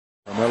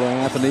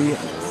Anthony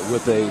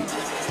with a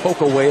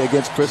poke away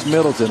against Chris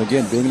Middleton.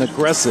 Again, being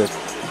aggressive.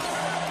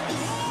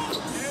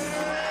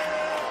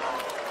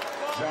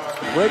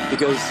 Break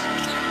because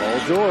Paul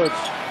George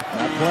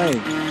not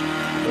playing.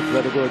 Much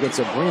better go against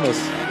Abrinas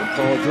than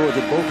Paul George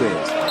at both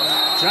ends.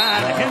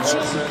 John Henson.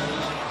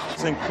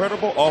 It's an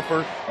incredible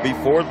offer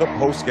before the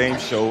post-game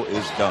show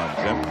is done,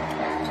 Jim.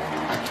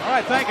 All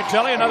right, thank you,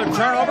 Telly. Another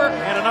turnover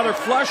and another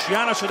flush.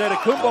 Giannis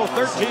Antetokounmpo,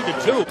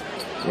 13-2.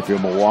 If you're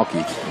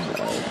Milwaukee,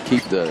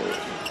 keep the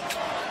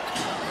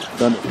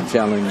Thunder from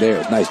challenging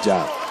there. Nice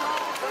job.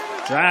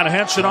 John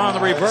Henson on the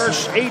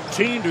reverse,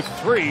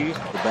 18-3.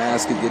 The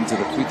basket getting to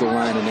the free throw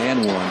line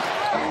and one.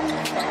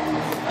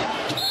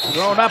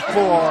 Thrown up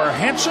for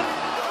Henson.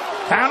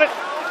 Count it.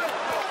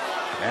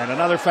 And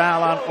another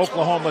foul on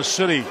Oklahoma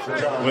City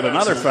with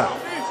another foul.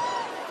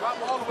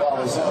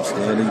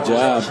 Outstanding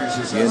job.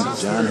 Again,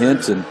 John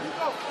Henson.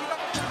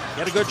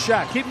 Get a good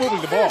shot. Keep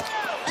moving the ball.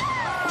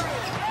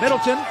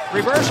 Middleton,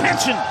 reverse,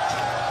 Henson.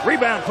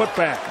 Rebound, put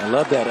back. I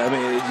love that. I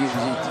mean,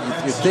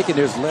 you're thinking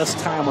there's less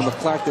time on the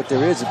clock that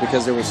there is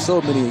because there were so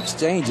many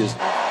exchanges.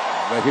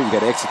 Right here, you got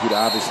to execute,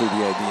 obviously,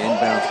 the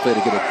inbounds play to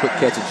get a quick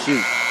catch and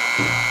shoot.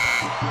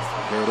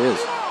 There it is.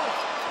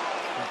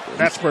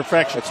 That's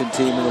perfection. Catching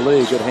team in the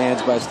league. Good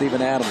hands by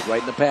Steven Adams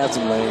right in the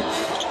passing lane.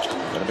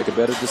 Got to make a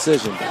better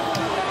decision.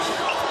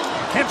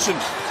 Henson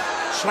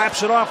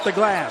slaps it off the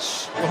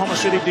glass. Oklahoma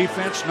City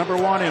defense,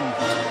 #1 in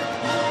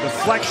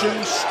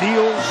deflections,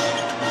 steals,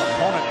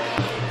 opponent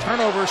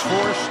turnovers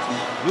forced,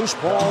 loose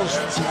balls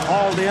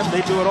hauled in.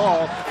 They do it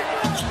all.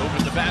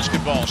 Moving the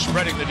basketball,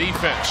 spreading the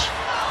defense.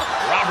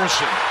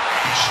 Robertson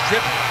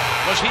stripped.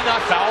 Was he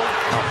not fouled?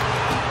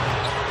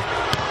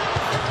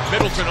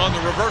 Middleton on the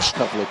reverse. A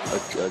couple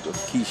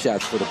of key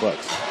shots for the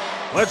Bucks.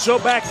 Let's go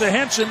back to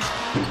Henson.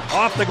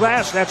 Off the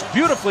glass. That's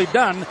beautifully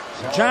done.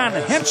 John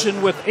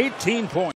Henson with 18 points.